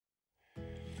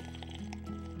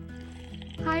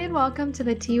Hi, and welcome to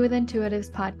the Tea with Intuitives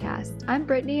podcast. I'm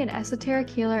Brittany, an esoteric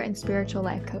healer and spiritual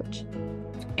life coach.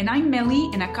 And I'm Melly,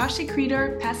 an Akashic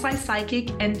reader, past life psychic,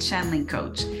 and channeling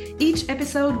coach. Each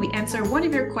episode, we answer one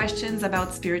of your questions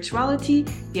about spirituality,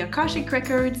 the Akashic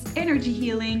records, energy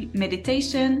healing,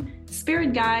 meditation,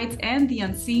 spirit guides, and the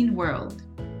unseen world.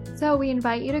 So we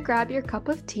invite you to grab your cup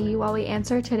of tea while we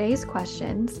answer today's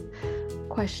questions.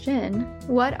 Question: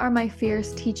 what are my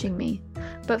fears teaching me?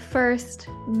 But first,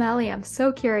 Melly, I'm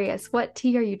so curious, what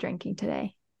tea are you drinking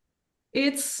today?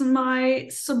 It's my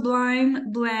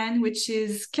Sublime blend, which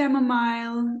is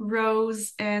chamomile,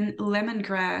 rose, and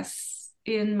lemongrass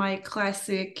in my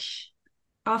classic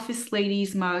office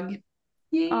ladies mug.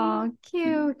 Yay! Oh,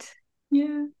 cute.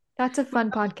 Yeah. That's a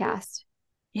fun podcast.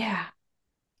 Yeah.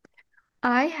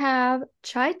 I have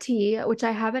chai tea, which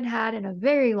I haven't had in a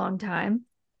very long time.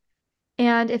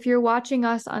 And if you're watching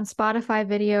us on Spotify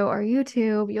video or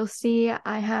YouTube, you'll see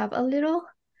I have a little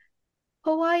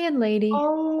Hawaiian lady.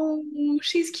 Oh,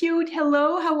 she's cute.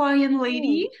 Hello, Hawaiian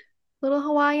lady. Little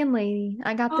Hawaiian lady.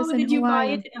 I got this Oh, in did you buy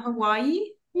Hawaii. it in Hawaii?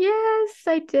 Yes,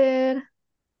 I did.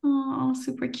 Oh,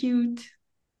 super cute.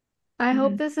 I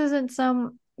hope Mhm. this isn't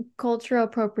some cultural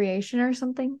appropriation or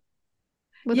something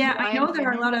with Yeah, I Hawaiian know there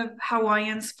are a women. lot of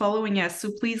Hawaiians following us, so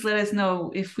please let us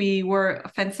know if we were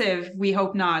offensive. We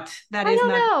hope not. That I is don't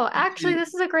not know. the Actually, intent.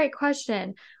 this is a great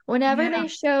question. Whenever Yeah, they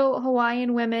show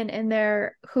Hawaiian women in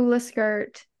their hula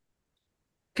skirt,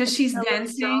 because it's she's a little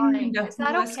dancing in drawing. the Is that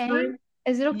hula okay? skirt.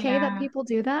 Is it okay that Yeah. people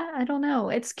do that? I don't know.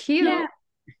 It's cute. Yeah.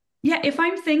 Yeah, if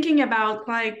I'm thinking about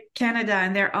like Canada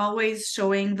and they're always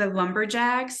showing the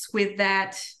lumberjacks with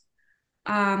that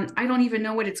I don't even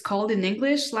know what it's called in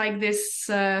English, like this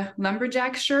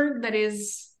lumberjack shirt that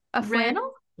is A red,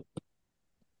 flannel?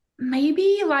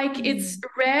 maybe like it's Hmm.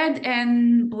 red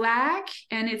and black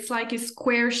and it's like a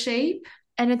square shape.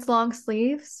 And it's long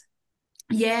sleeves,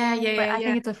 Yeah, yeah, but yeah, I yeah.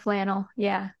 think it's a flannel.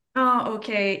 Yeah. Oh,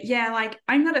 okay. Yeah, like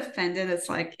I'm not offended. It's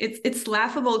like it's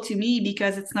laughable to me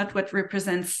because it's not what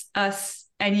represents us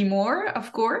anymore,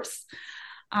 of course.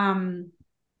 Um,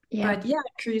 Yeah. but yeah,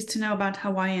 I'm curious to know about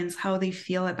Hawaiians, how they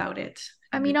feel about it.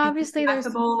 I mean, Is it obviously there's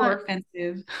laughable or much,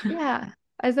 offensive? yeah.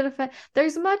 As it affect,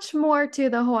 there's much more to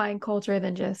the Hawaiian culture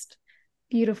than just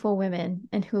beautiful women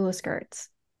and hula skirts,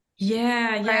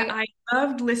 Yeah, yeah. right? I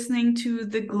loved listening to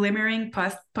the Glimmering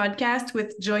podcast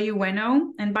with Joy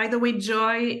Ueno. And by the way,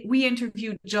 Joy, we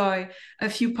interviewed Joy a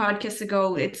few podcasts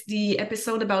ago. It's the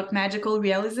episode about magical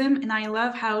realism. And I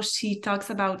love how she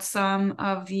talks about some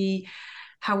of the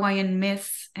Hawaiian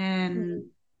myths and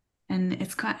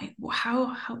it's kind of,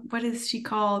 how what is she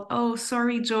called? Oh,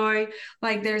 sorry, Joy.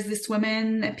 Like there's this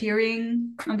woman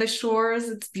appearing on the shores.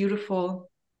 It's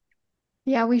beautiful.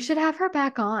 Yeah, we should have her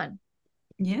back on.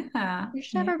 Yeah. We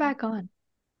should have Yeah. her back on.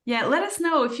 Yeah, let us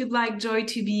know if you'd like Joy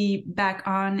to be back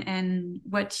on and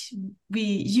what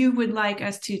you would like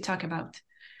us to talk about.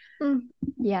 Mm,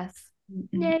 yes.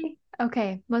 Mm-mm. Yay.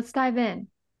 Okay, let's dive in.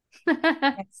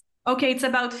 Yes. Okay, it's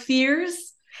about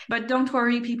fears, but don't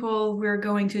worry, people, we're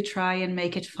going to try and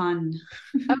make it fun.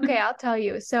 Okay, I'll tell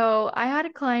you. So I had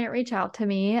a client reach out to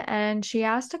me and she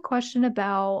asked a question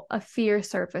about a fear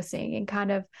surfacing and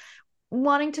kind of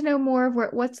wanting to know more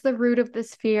of what's the root of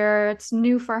this fear. It's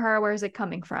new for her. Where is it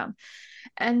coming from?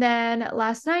 And then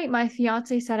last night, my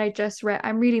fiance said,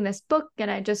 I'm reading this book and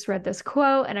I just read this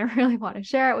quote and I really want to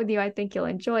share it with you. I think you'll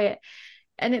enjoy it.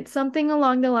 And it's something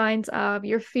along the lines of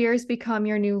your fears become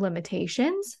your new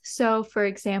limitations. So, for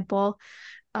example,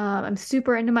 I'm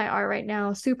super into my art right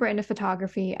now, super into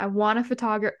photography. I want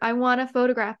to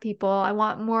photograph people. I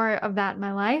want more of that in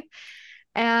my life.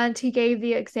 And he gave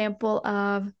the example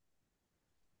of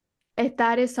if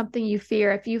that is something you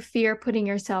fear, if you fear putting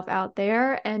yourself out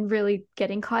there and really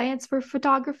getting clients for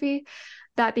photography,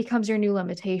 that becomes your new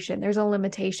limitation. There's a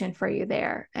limitation for you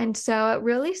there. And so it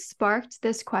really sparked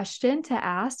this question to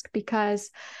ask because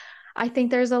I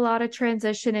think there's a lot of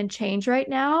transition and change right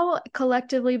now,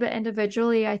 collectively, but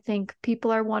individually. I think people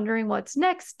are wondering what's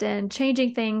next and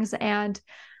changing things. And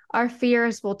our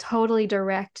fears will totally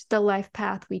direct the life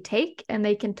path we take, and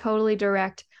they can totally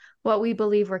direct what we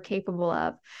believe we're capable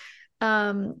of.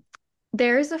 Um,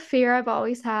 there's a fear I've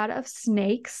always had of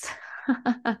snakes.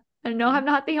 I know I'm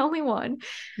not the only one.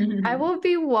 I will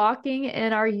be walking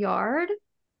in our yard.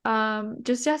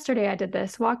 Just yesterday I did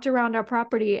this, walked around our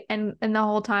property and the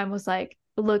whole time was like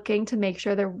looking to make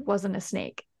sure there wasn't a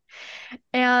snake.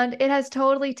 And it has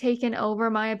totally taken over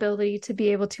my ability to be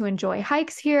able to enjoy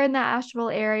hikes here in the Asheville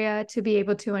area, to be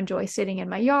able to enjoy sitting in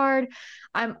my yard.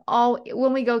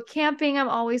 When we go camping, I'm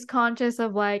always conscious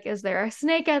of like, is there a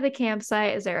snake at the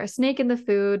campsite? Is there a snake in the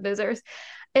food?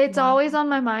 It's Wow. always on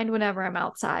my mind whenever I'm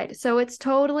outside. So it's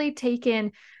totally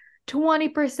taken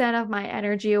 20% of my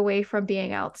energy away from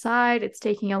being outside. It's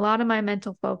taking a lot of my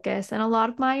mental focus and a lot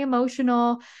of my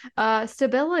emotional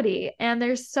stability. And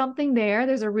there's something there,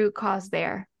 there's a root cause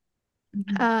there.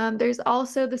 Mhm. There's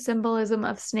also the symbolism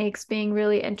of snakes being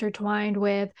really intertwined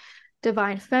with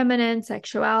divine feminine,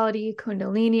 sexuality,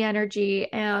 Kundalini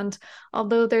energy. And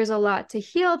although there's a lot to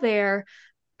heal there,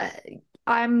 uh,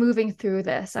 I'm moving through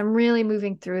this. I'm really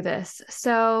moving through this.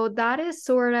 So that is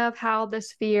sort of how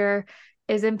this fear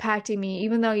is impacting me,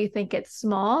 even though you think it's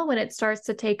small, when it starts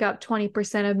to take up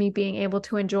 20% of me being able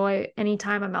to enjoy any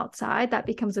time I'm outside, that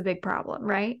becomes a big problem,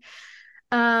 right?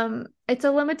 It's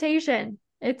a limitation.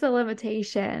 It's a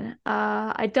limitation.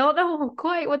 I don't know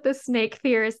quite what the snake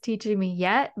fear is teaching me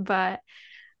yet, but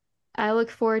I look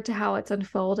forward to how it's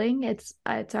unfolding. It's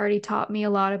already taught me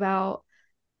a lot about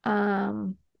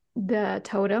um the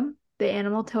totem, the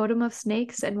animal totem of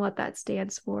snakes and what that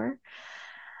stands for.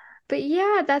 But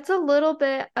yeah, that's a little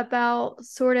bit about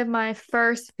sort of my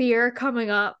first fear coming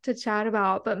up to chat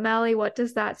about. But Melly, what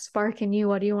does that spark in you?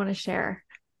 What do you want to share?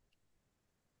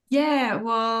 Yeah,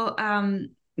 well,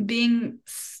 being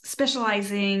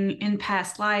specializing in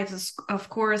past lives, of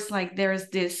course, like there's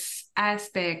this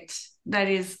aspect that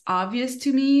is obvious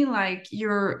to me, like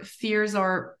your fears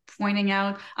are pointing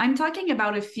out. I'm talking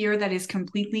about a fear that is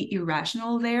completely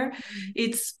irrational there.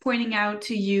 It's pointing out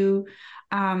to you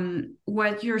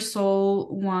what your soul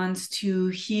wants to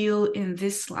heal in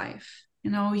this life. You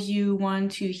know, you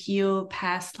want to heal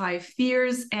past life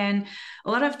fears, and a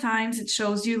lot of times it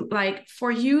shows you, like, for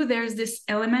you there's this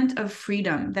element of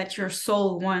freedom that your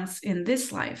soul wants in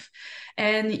this life,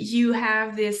 and you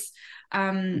have this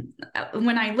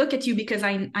when I look at you, because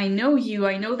I know you,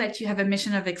 I know that you have a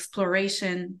mission of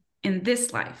exploration in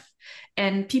this life,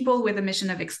 and people with a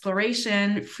mission of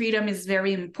exploration, freedom is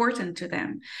very important to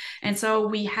them. And so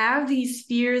we have these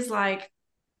fears, like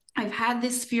I've had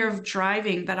this fear of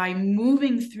driving that I'm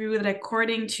moving through, that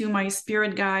according to my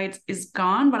spirit guides is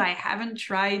gone, but I haven't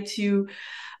tried to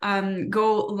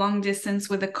go long distance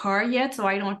with a car yet. So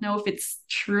I don't know if it's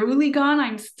truly gone.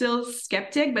 I'm still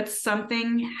skeptic, but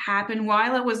something happened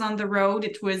while I was on the road.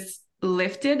 It was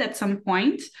lifted at some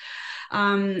point.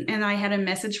 And I had a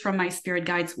message from my spirit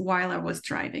guides while I was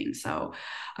driving. So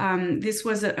this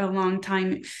was a long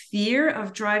time fear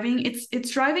of driving. It's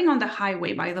driving on the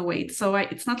highway, by the way. So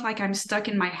it's not like I'm stuck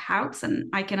in my house and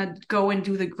I cannot go and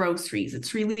do the groceries.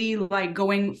 It's really like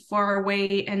going far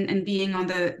away and being on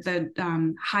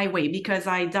the highway, because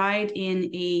I died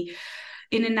in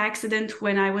an accident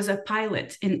when I was a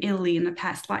pilot in Italy in a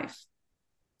past life.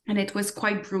 And it was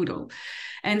quite brutal.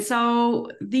 And so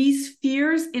these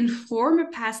fears inform a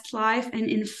past life and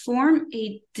inform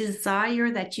a desire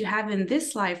that you have in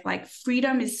this life. Like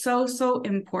freedom is so, so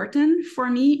important for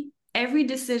me. Every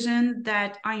decision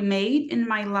that I made in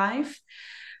my life,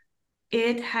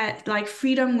 it had, like,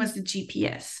 freedom was the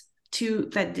GPS to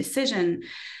that decision.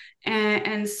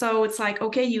 And so it's like,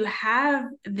 okay, you have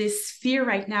this fear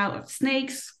right now of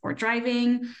snakes or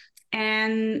driving,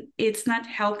 and it's not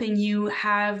helping you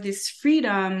have this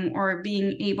freedom or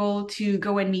being able to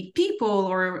go and meet people,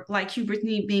 or like you,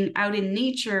 Brittany, being out in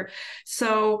nature.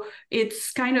 So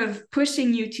it's kind of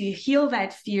pushing you to heal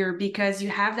that fear because you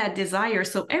have that desire.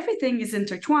 So everything is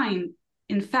intertwined,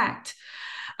 in fact,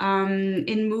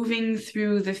 in moving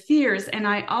through the fears. And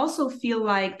I also feel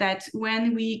like that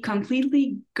when we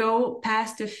completely go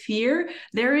past the fear,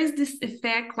 there is this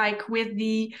effect, like with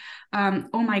the,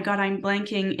 oh my God, I'm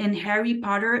blanking, in Harry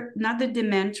Potter, not the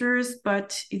Dementors,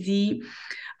 but the,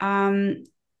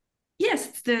 yes,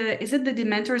 it's the, is it the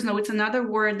Dementors? No, it's another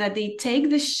word, that they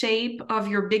take the shape of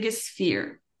your biggest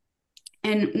fear.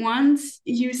 And once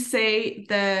you say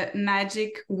the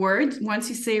magic word, once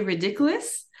you say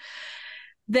ridiculous,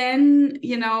 then,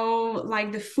 you know,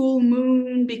 like the full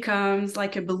moon becomes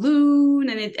like a balloon,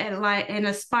 and it and like, and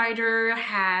a spider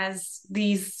has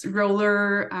these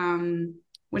roller,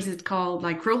 what is it called,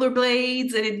 like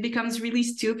rollerblades, and it becomes really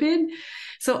stupid.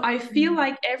 So I feel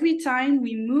like every time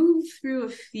we move through a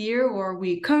fear or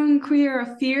we conquer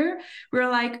a fear, we're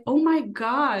like, oh my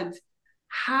God,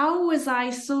 how was I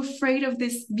so afraid of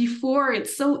this before?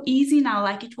 It's so easy now.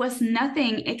 Like it was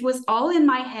nothing. It was all in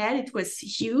my head. It was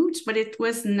huge, but it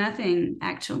was nothing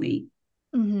actually.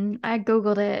 I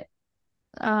Googled it.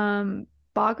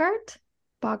 Bogart?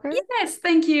 Bogart? Yes,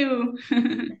 thank you.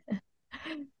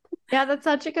 Yeah, that's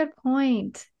such a good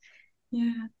point.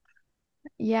 Yeah.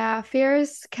 Yeah,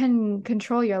 fears can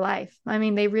control your life. I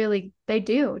mean, they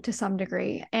do to some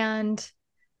degree. And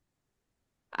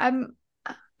I'm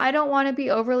I don't want to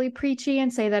be overly preachy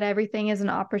and say that everything is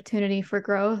an opportunity for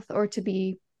growth or to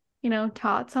be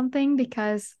taught something,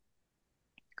 because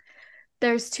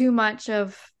there's too much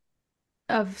of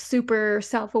super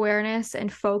self-awareness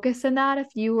and focus in that. If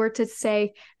you were to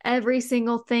say every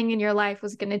single thing in your life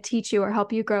was going to teach you or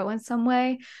help you grow in some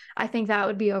way, I think that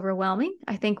would be overwhelming.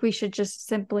 I think we should just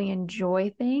simply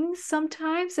enjoy things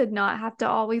sometimes and not have to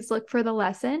always look for the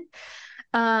lesson.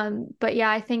 But yeah,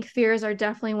 I think fears are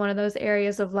definitely one of those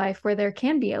areas of life where there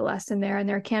can be a lesson there, and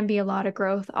there can be a lot of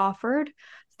growth offered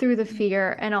through the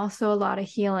fear, and also a lot of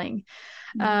healing.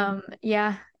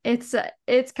 Yeah,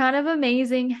 it's kind of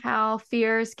amazing how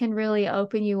fears can really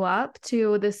open you up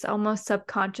to this almost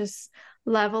subconscious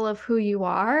level of who you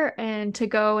are, and to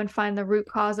go and find the root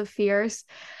cause of fears.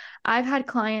 I've had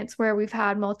clients where we've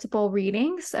had multiple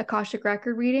readings, Akashic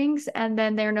record readings, and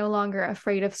then they're no longer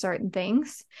afraid of certain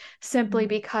things, simply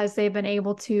because they've been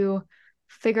able to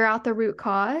figure out the root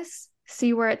cause,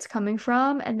 see where it's coming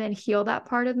from, and then heal that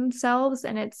part of themselves.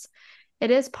 And it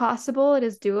is possible, it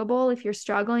is doable. If you're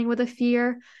struggling with a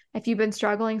fear, if you've been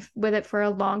struggling with it for a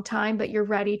long time, but you're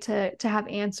ready to have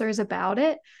answers about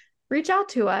it, reach out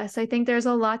to us. I think there's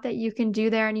a lot that you can do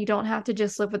there, and you don't have to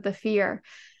just live with the fear.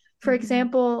 For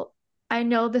example, I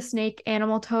know the snake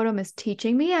animal totem is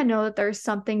teaching me. I know that there's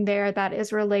something there that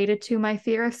is related to my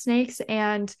fear of snakes,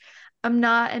 and I'm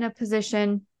not in a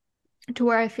position to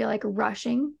where I feel like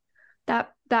rushing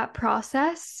that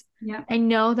process. Yeah. I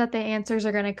know that the answers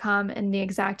are going to come in the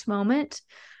exact moment.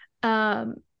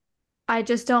 I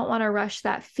just don't want to rush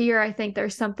that fear. I think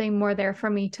there's something more there for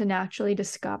me to naturally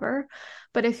discover.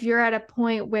 But if you're at a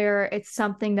point where it's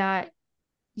something that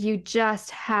you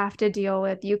just have to deal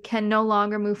with, you can no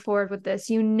longer move forward with this,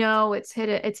 it's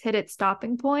hit its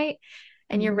stopping point,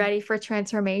 and you're ready for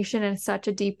transformation in such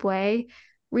a deep way,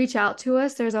 reach out to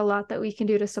us. There's a lot that we can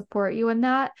do to support you in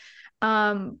that.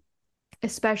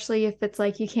 Especially if it's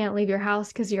like you can't leave your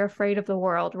house because you're afraid of the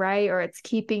world, right? Or it's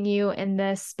keeping you in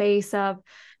this space of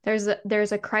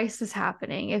there's a crisis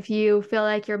happening. If you feel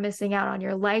like you're missing out on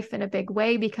your life in a big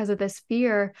way because of this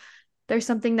fear, there's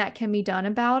something that can be done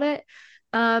about it.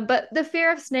 But the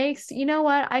fear of snakes, you know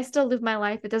what? I still live my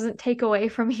life. It doesn't take away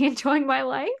from me enjoying my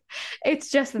life.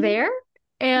 It's just there.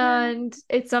 And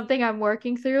it's something I'm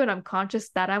working through, and I'm conscious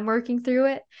that I'm working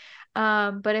through it.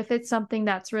 But if it's something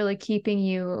that's really keeping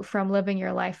you from living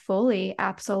your life fully,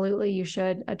 absolutely you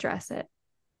should address it.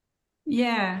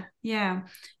 Yeah, yeah.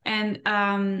 And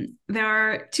there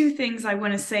are two things I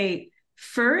want to say.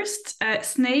 First,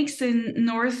 snakes in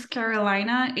North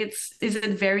Carolina, is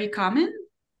it very common?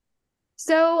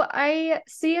 So I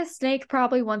see a snake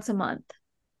probably once a month.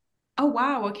 Oh,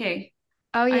 wow, okay.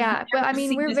 Oh I've yeah, but I never mean,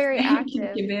 seen we're a very snake in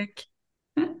active. Quebec.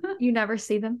 You never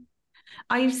see them?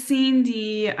 I've seen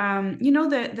the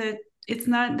it's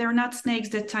not they're not snakes,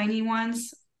 the tiny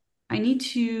ones. I need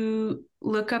to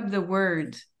look up the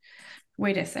word.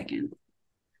 Wait a second.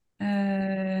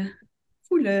 Couleuvre.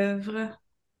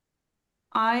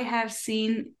 I have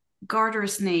seen garter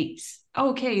snakes.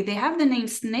 Okay, they have the name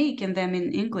snake in them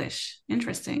in English.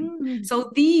 Interesting. Mm. So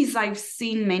these, I've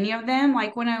seen many of them.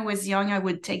 Like when I was young, I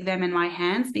would take them in my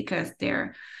hands because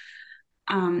they're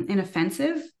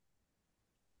inoffensive.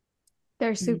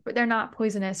 They're not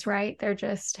poisonous, right? They're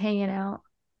just hanging out.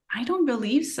 I don't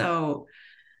believe so.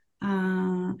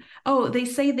 Oh, they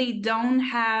say they don't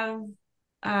have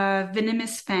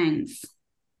venomous fangs.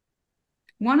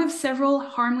 One of several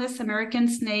harmless American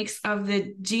snakes of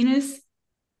the genus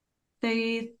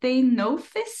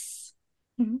Thainophis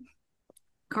Mhm.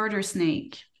 garter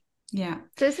snake. Yeah.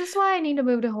 This is why I need to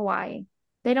move to Hawaii.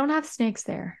 They don't have snakes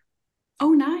there.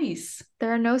 Oh, nice.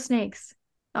 There are no snakes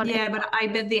on any. Yeah, but I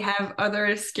bet they have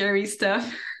other scary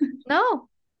stuff. No.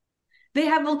 They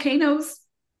have volcanoes.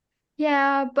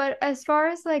 Yeah, but as far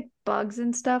as like bugs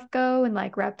and stuff go, and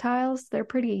like reptiles, they're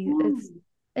pretty Ooh.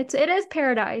 it is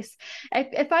paradise.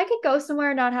 If I could go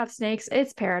somewhere and not have snakes,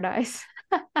 it's paradise.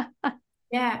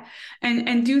 Yeah.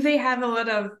 And do they have a lot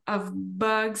of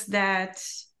bugs that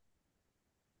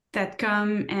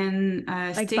come and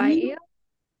Like sting bite you? you?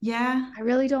 Yeah. I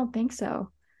really don't think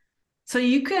so. So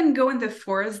you can go in the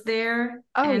forest there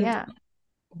Oh and yeah,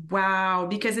 wow,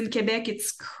 because in Quebec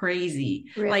it's crazy.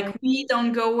 really. Like we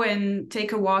don't go and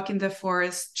take a walk in the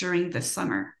forest during the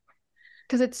summer.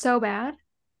 Because it's so bad.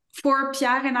 For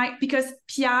Pierre and I, because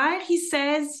Pierre, he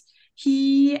says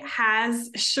he has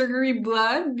sugary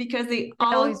blood because they They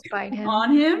all always bite him.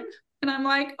 on him. And I'm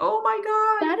like, oh my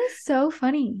God. That is so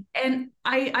funny. And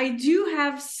I do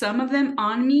have some of them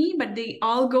on me, but they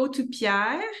all go to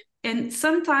Pierre. And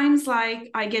sometimes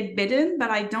like I get bitten, but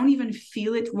I don't even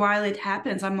feel it while it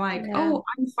happens. I'm like, Yeah. oh,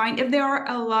 I'm fine. If there are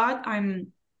a lot,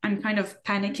 I'm I'm kind of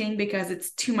panicking because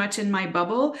it's too much in my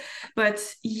bubble. But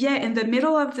yeah, in the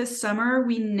middle of the summer,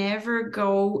 we never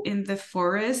go in the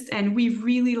forest, and we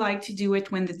really like to do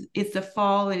it when it's the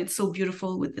fall and it's so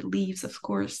beautiful with the leaves, of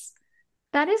course.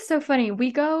 That is so funny.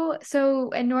 So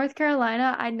in North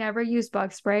Carolina, I never use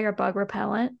bug spray or bug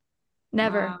repellent.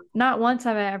 Never. Wow. Not once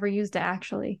have I ever used it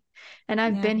actually. And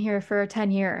I've Yeah. been here for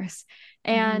 10 years.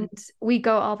 Mhm. And we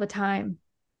go all the time.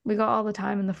 We go all the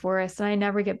time in the forest and I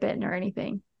never get bitten or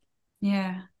anything.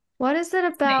 Yeah. What is it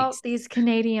Snakes. about these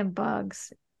Canadian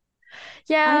bugs? I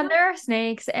Yeah, don't. there are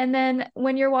snakes. And then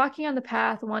when you're walking on the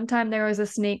path, one time there was a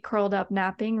snake curled up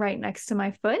napping right next to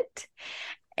my foot.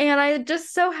 And I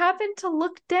just so happened to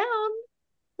look down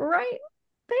right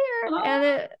there.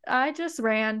 And Oh, I just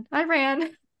ran. I ran.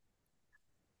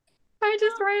 I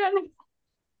just ran.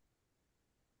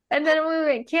 And then when we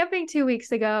went camping 2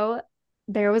 weeks ago,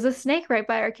 there was a snake right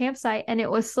by our campsite and it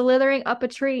was slithering up a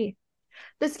tree.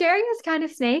 The scariest kind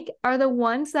of snake are the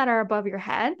ones that are above your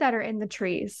head that are in the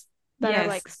trees that are yes.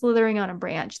 like slithering on a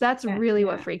branch. That's Yeah. really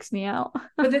what Yeah. freaks me out.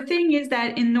 But the thing is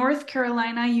that in North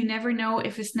Carolina, you never know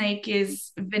if a snake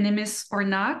is venomous or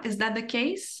not. Is that the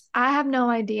case? I have no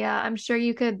idea. I'm sure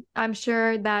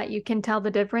that you can tell the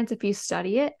difference if you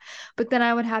study it, but then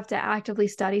I would have to actively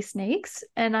study snakes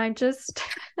and I just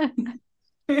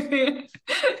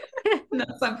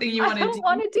Not something you I want to don't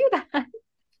want do. to do that.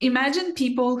 Imagine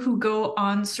people who go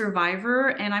on Survivor,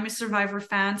 and I'm a Survivor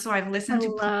fan, so I've I listened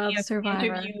to plenty love of Survivor.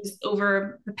 interviews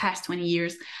over the past 20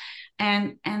 years,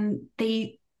 and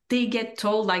they get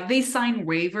told, like, they sign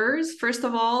waivers, first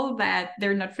of all, that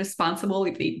they're not responsible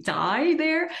if they die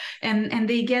there, and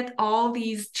they get all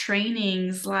these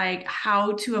trainings like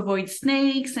how to avoid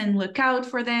snakes and look out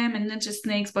for them, and not just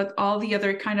snakes but all the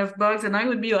other kind of bugs, and I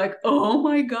would be like, oh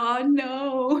my god,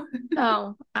 no.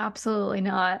 Oh, absolutely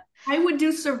not. I would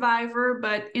do Survivor,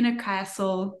 but in a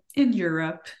castle in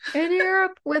Europe. In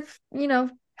Europe with,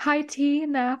 high tea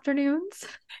in the afternoons.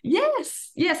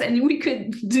 Yes, yes, and we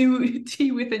could do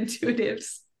tea with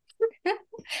intuitives. I don't know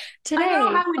Today,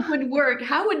 how it would work.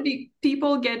 How would be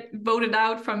people get voted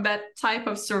out from that type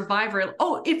of Survivor?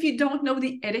 Oh, if you don't know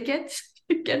the etiquette,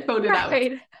 you get voted out.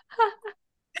 right.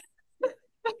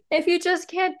 If you just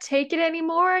can't take it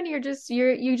anymore and you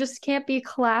just can't be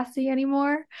classy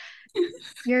anymore,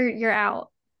 you're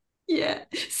out. Yeah.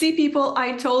 See, people,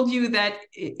 I told you that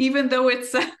even though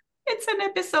it's an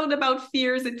episode about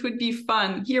fears, it would be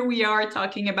fun. Here we are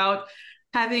talking about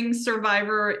having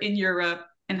Survivor in Europe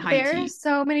and high There are tea.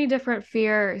 so many different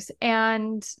fears,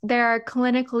 and there are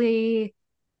clinically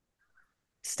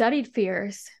studied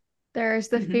fears. There's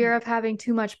the fear Mhm. of having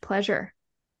too much pleasure.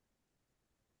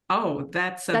 Oh,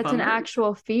 that's a That's an bummer.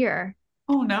 actual fear.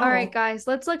 Oh All right, no. guys,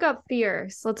 let's look up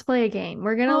fears. Let's play a game.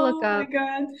 We're gonna look Oh my up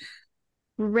God.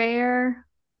 rare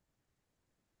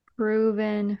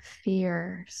proven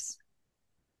fears.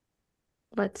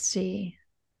 Let's see.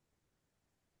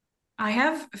 I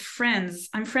have friends.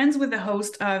 I'm friends with the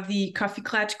host of the Coffee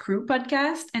Clutch Crew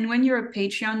podcast. And when you're a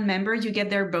Patreon member, you get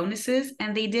their bonuses.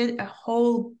 And they did a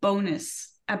whole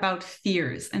bonus about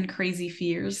fears and crazy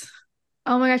fears.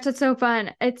 Oh my gosh, that's so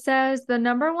fun. It says the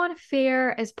number one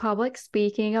fear is public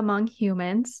speaking among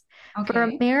humans. For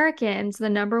Okay. Americans, the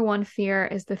number one fear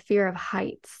is the fear of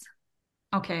heights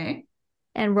Okay.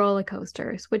 and roller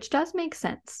coasters, which does make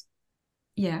sense.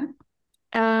 Yeah.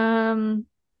 Um,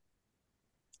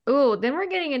 oh, then we're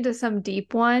getting into some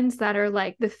deep ones that are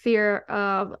like the fear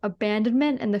of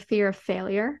abandonment and the fear of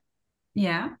failure.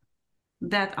 Yeah.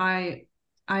 That I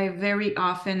very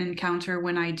often encounter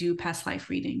when I do past life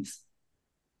readings.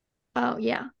 Oh,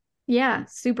 yeah. Yeah,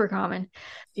 super common.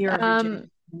 Fear of Um,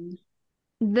 rejection.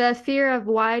 the fear of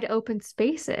wide open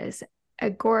spaces,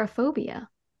 agoraphobia,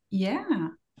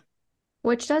 Yeah.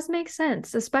 which does make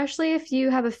sense, especially if you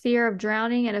have a fear of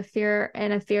drowning and a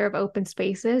fear of open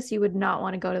spaces, you would not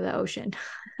want to go to the ocean.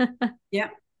 Yeah.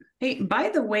 Hey, by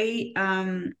the way,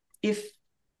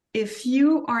 if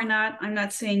you are not, I'm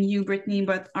not saying you, Brittany,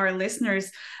 but our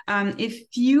listeners,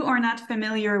 if you are not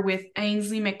familiar with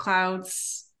Ainsley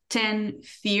McLeod's 10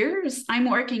 fears, I'm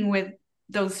working with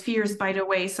those fears, by the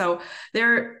way. So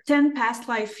there are 10 past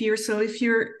life fears. So if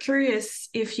you're curious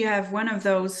if you have one of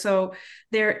those, so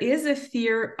there is a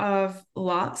fear of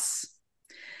loss,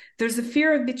 there's a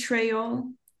fear of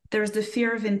betrayal, there's the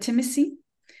fear of intimacy,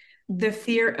 the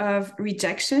fear of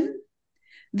rejection,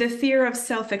 the fear of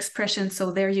self-expression.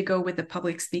 So there you go with the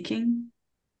public speaking.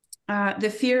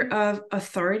 The fear of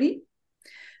authority,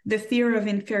 the fear of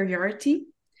inferiority,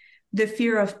 the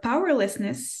fear of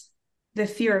powerlessness, the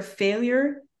fear of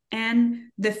failure,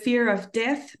 and the fear of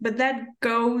death. But that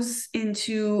goes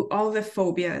into all the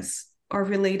phobias. are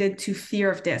related to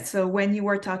fear of death. So when you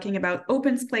were talking about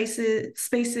open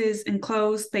spaces,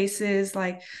 enclosed spaces,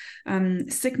 like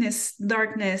sickness,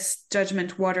 darkness,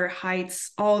 judgment, water,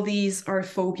 heights, all these are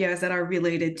phobias that are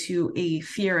related to a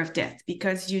fear of death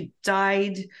because you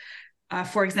died,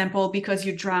 for example, because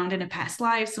you drowned in a past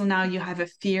life. So now you have a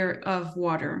fear of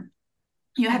water.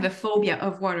 You have a phobia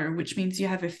of water, which means you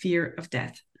have a fear of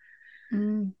death.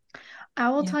 Mm. I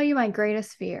will Yeah. tell you my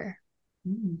greatest fear,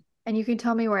 Mm. and you can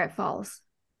tell me where it falls.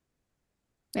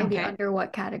 Maybe Okay. under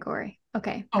what category.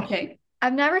 Okay. Okay.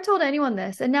 I've never told anyone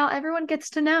this, and now everyone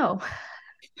gets to know.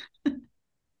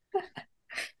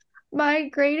 My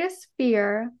greatest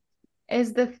fear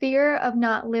is the fear of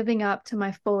not living up to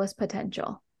my fullest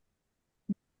potential.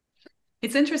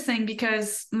 It's interesting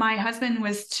because my husband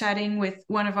was chatting with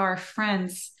one of our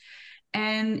friends,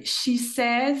 and she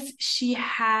says she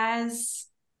has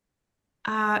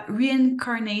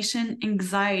reincarnation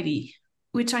anxiety,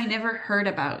 which I never heard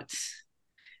about.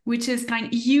 Which is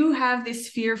you have this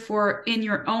fear for in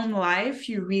your own life.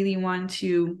 You really want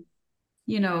to,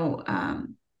 you know,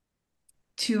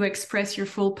 to express your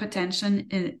full potential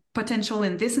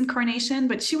in this incarnation.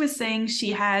 But she was saying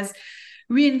she has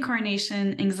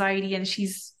reincarnation anxiety and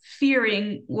she's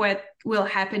fearing what will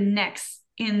happen next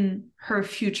in her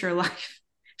future life.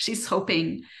 She's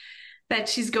hoping that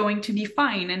she's going to be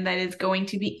fine and that it's going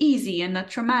to be easy and not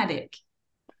traumatic.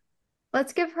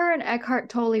 Let's give her an Eckhart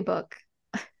Tolle book.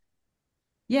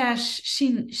 Yeah,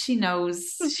 she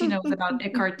knows about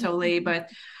Eckhart Tolle, but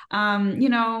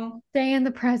Stay in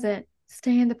the present.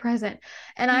 Stay in the present.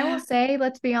 And I will yeah. say,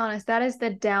 let's be honest, that is the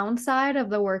downside of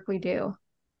the work we do.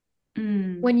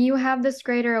 Mm, When you have this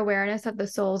greater awareness of the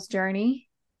soul's journey,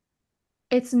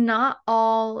 it's not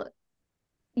all,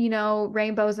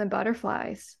 rainbows and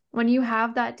butterflies. When you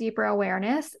have that deeper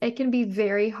awareness, it can be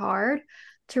very hard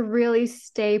to really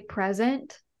stay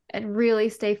present and really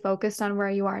stay focused on where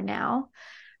you are now.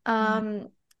 yeah.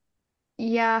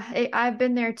 Yeah, I've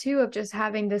been there too of just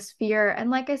having this fear.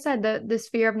 And like I said, this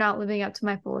fear of not living up to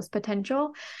my fullest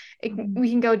potential. Mhm.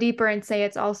 We can go deeper and say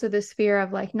it's also this fear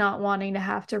of like not wanting to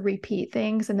have to repeat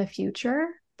things in the future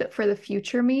for the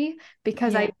future me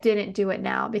because Yeah. I didn't do it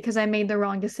now, because I made the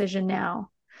wrong decision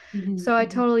now. Mhm, So I mhm.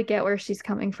 totally get where she's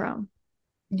coming from.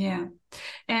 Yeah.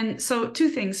 And so, two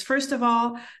things. First of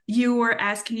all, you were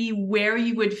asking me where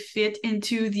you would fit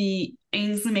into the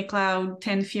Ainsley MacLeod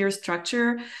 10 fear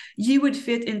structure. You would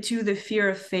fit into the fear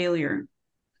of failure.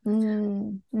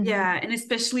 Mm-hmm. Yeah. And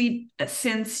especially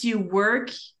since you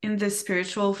work in the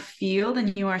spiritual field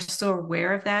and you are so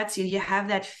aware of that, so you have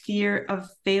that fear of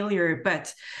failure.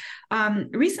 But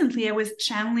recently, I was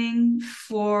channeling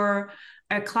for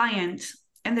a client,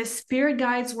 and the spirit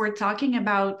guides were talking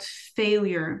about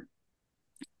failure.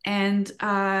 And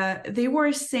they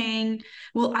were saying,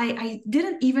 well, I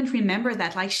didn't even remember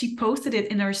that. Like she posted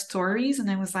it in her stories, and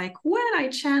I was like, what? I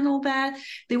channeled that.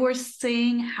 They were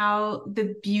saying how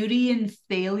the beauty in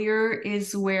failure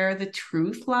is where the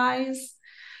truth lies.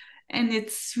 And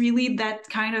it's really that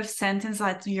kind of sentence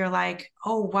that you're like,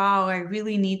 oh, wow, I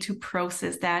really need to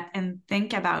process that and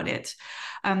think about it.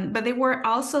 But they were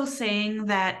also saying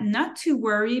that not to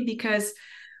worry because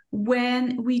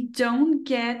when we don't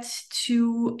get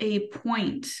to a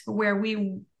point where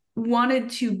we wanted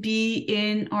to be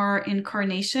in our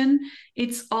incarnation,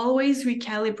 it's always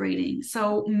recalibrating.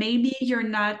 So maybe you're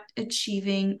not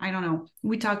achieving, I don't know,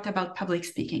 we talked about public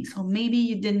speaking. So maybe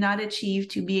you did not achieve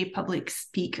to be a public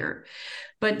speaker,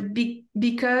 but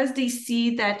because they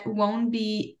see that won't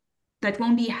be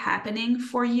happening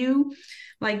for you,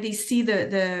 like they see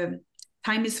the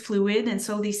time is fluid and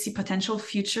so they see potential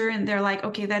future and they're like,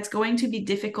 okay, that's going to be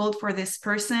difficult for this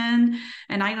person,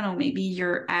 and I don't know, maybe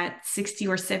you're at 60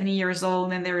 or 70 years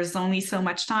old and there is only so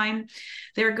much time.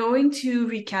 They're going to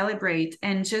recalibrate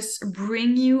and just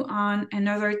bring you on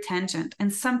another tangent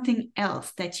and something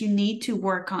else that you need to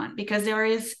work on, because there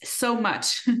is so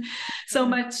much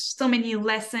so many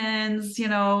lessons,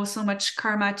 so much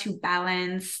karma to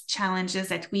balance, challenges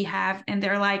that we have, and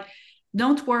they're like,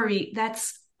 don't worry,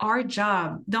 that's our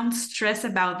job. Don't stress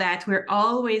about that. We're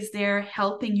always there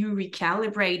helping you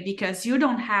recalibrate because you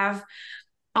don't have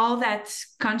all that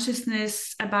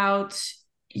consciousness about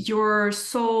your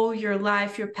soul, your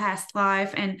life, your past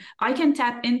life. And I can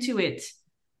tap into it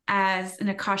as an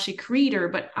Akashic reader,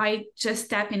 but I just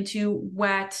tap into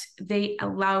what they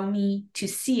allow me to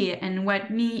see and what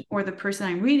me or the person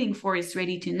I'm reading for is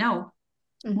ready to know.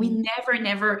 We Mm-hmm.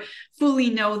 never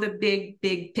fully know the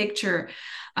big picture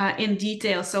in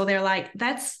detail. So they're like,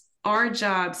 that's our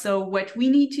job. So what we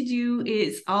need to do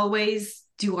is always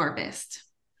do our best.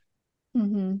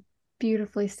 Mm-hmm.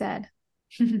 Beautifully said.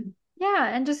 Yeah,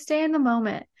 and just stay in the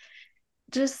moment.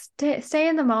 just stay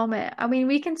in the moment. I mean,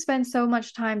 we can spend so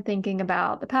much time thinking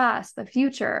about the past, the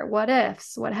future, what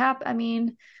ifs, what happened. I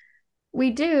mean,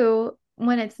 we do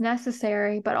when it's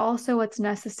necessary, but also what's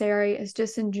necessary is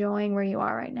just enjoying where you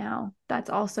are right now. That's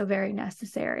also very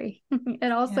necessary.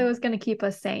 It also Yeah. is going to keep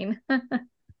us sane.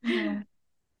 Yeah.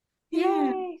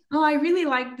 Yeah. Yay. Oh, I really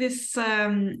like this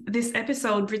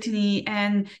episode, Brittany.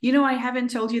 And I haven't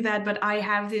told you that, but I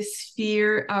have this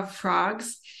fear of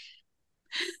frogs.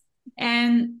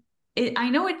 And I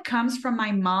know it comes from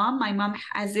my mom. My mom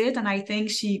has it, and I think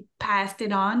she passed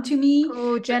it on to me.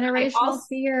 Oh, But generational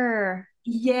fear. I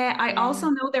Yeah. also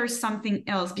know there's something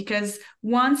else because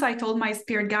once I told my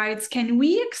spirit guides, can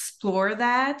we explore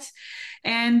that?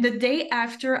 And the day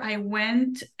after, I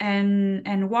went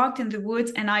and walked in the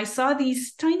woods, and I saw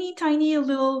these tiny, tiny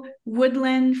little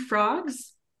woodland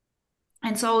frogs.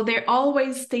 And so they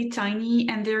always stay tiny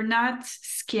and they're not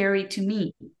scary to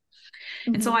me.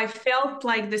 And so Mhm. I felt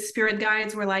like the spirit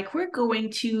guides were like, we're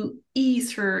going to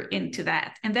ease her into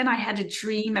that. And then I had a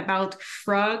dream about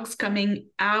frogs coming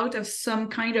out of some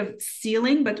kind of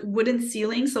ceiling, but wooden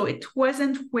ceiling. So it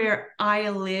wasn't where I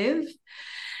live.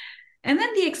 And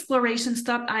then the exploration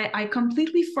stopped. I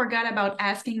completely forgot about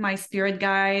asking my spirit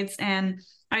guides. And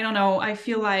I don't know, I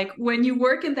feel like when you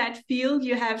work in that field,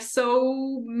 you have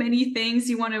so many things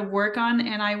you want to work on.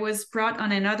 And I was brought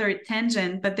on another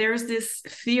tangent, but there's this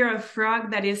fear of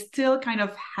frog that is still kind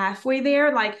of halfway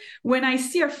there. Like when I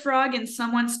see a frog in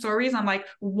someone's stories, I'm like,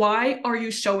 why are you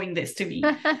showing this to me?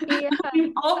 Yeah,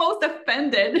 I'm almost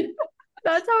offended.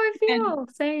 that's how I And feel.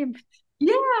 Same.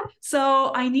 yeah,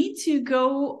 so I need to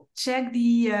go check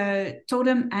the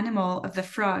totem animal of the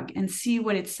frog and see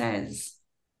what it says.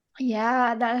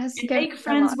 Yeah, that has And given make me a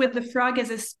friends lot. with the frog as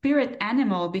a spirit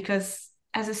animal because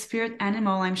as a spirit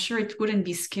animal, I'm sure it wouldn't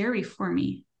be scary for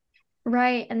me.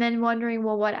 Right. And then wondering,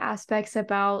 well, what aspects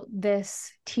about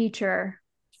this teacher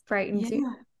frightens you?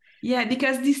 Yeah. Yeah,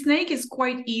 because the snake is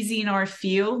quite easy in our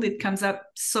field. It comes up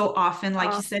so often, like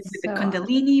Oh, you said, with the so often.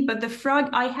 Kundalini. But the frog,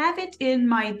 I have it in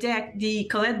my deck, the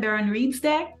Colette Baron Reed's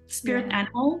deck, Spirit Yeah.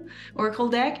 Animal Oracle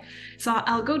deck. So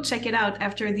I'll go check it out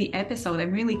after the episode.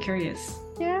 I'm really curious.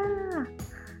 Yeah.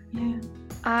 Yeah.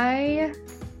 I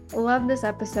love this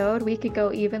episode. We could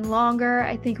go even longer.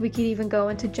 I think we could even go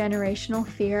into generational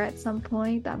fear at some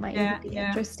point. That might even Yeah. be Yeah.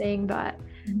 interesting, but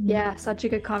Mhm. yeah, such a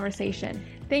good conversation.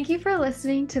 Thank you for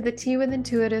listening to the Tea with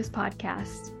Intuitives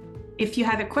podcast. If you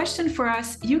have a question for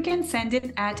us, you can send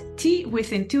it at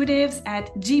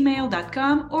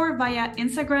teawithintuitives@gmail.com or via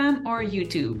Instagram or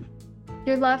YouTube.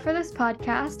 Your love for this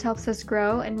podcast helps us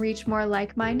grow and reach more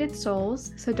like-minded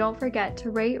souls, so don't forget to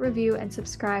rate, review, and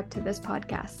subscribe to this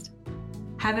podcast.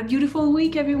 Have a beautiful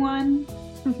week, everyone.